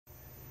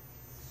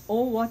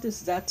Oh, what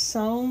is that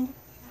sound?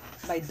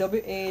 By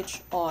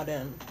W.H.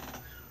 Auden.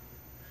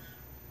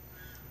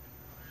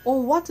 Oh,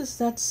 what is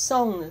that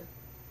sound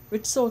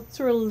which so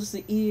thrills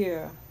the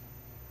ear?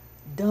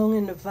 Down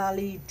in the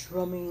valley,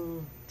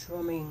 drumming,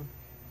 drumming.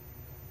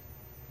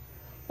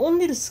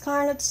 Only the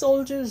scarlet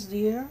soldiers,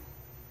 dear.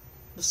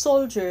 The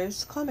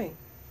soldiers coming.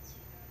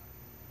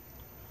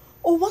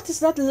 Oh, what is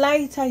that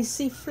light I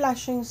see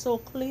flashing so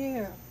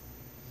clear?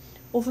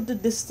 Over the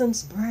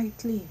distance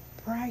brightly,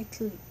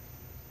 brightly.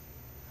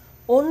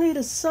 Only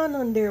the sun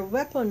on their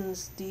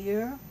weapons,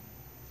 dear,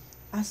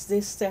 as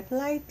they step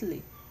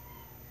lightly.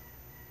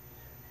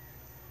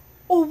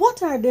 Oh,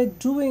 what are they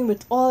doing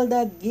with all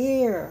that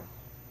gear?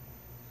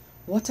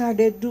 What are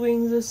they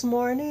doing this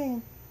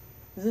morning?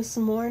 This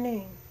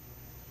morning?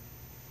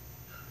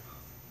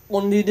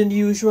 Only the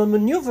usual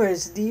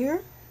maneuvers,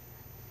 dear.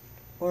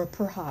 Or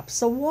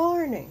perhaps a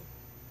warning.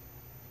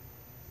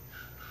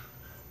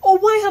 Oh,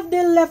 why have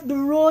they left the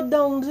road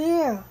down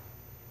there?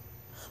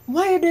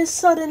 Why are they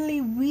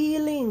suddenly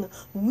wheeling,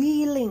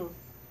 wheeling?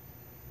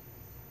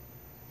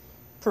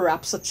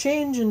 Perhaps a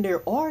change in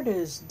their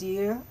orders,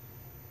 dear.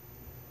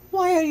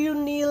 Why are you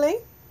kneeling?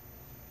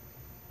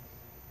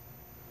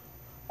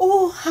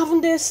 Oh,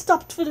 haven't they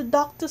stopped for the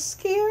doctor's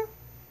care?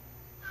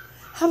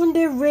 Haven't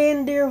they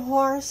reined their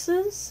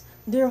horses?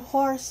 Their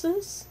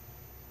horses?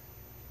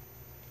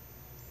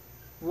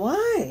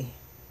 Why?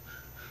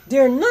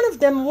 They're none of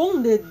them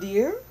wounded,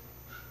 dear.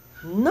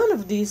 None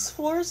of these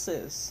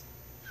forces.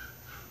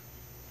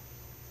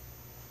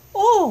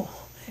 Oh,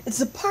 it's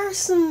the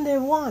parson they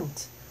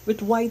want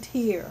with white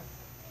hair.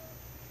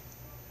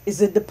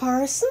 Is it the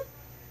parson?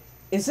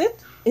 Is it?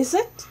 Is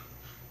it?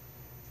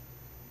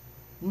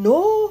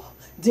 No,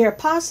 they're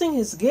passing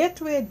his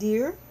gateway,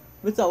 dear,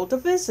 without a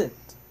visit.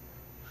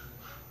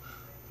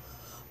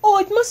 Oh,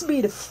 it must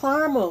be the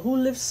farmer who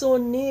lives so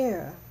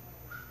near.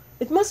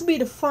 It must be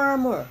the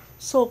farmer,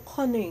 so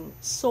cunning,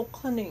 so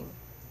cunning.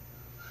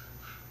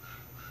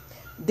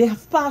 They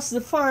have passed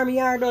the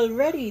farmyard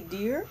already,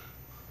 dear,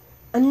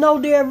 and now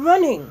they are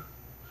running.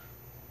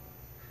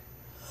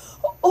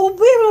 Oh,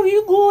 where are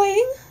you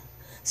going?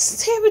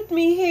 Stay with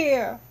me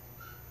here.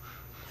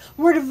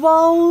 Were the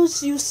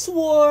vows you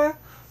swore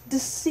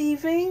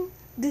deceiving,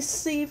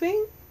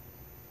 deceiving?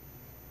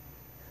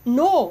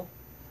 No,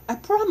 I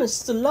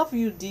promised to love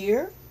you,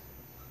 dear,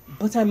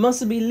 but I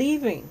must be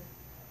leaving.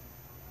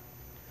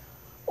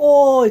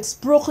 Oh, it's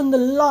broken the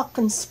lock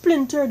and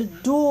splintered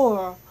the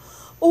door.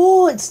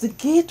 Oh, it's the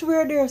gate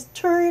where they're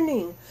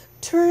turning,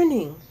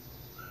 turning.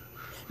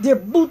 Their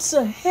boots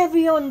are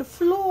heavy on the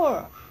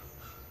floor,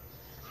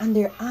 and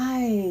their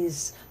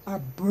eyes are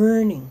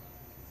burning.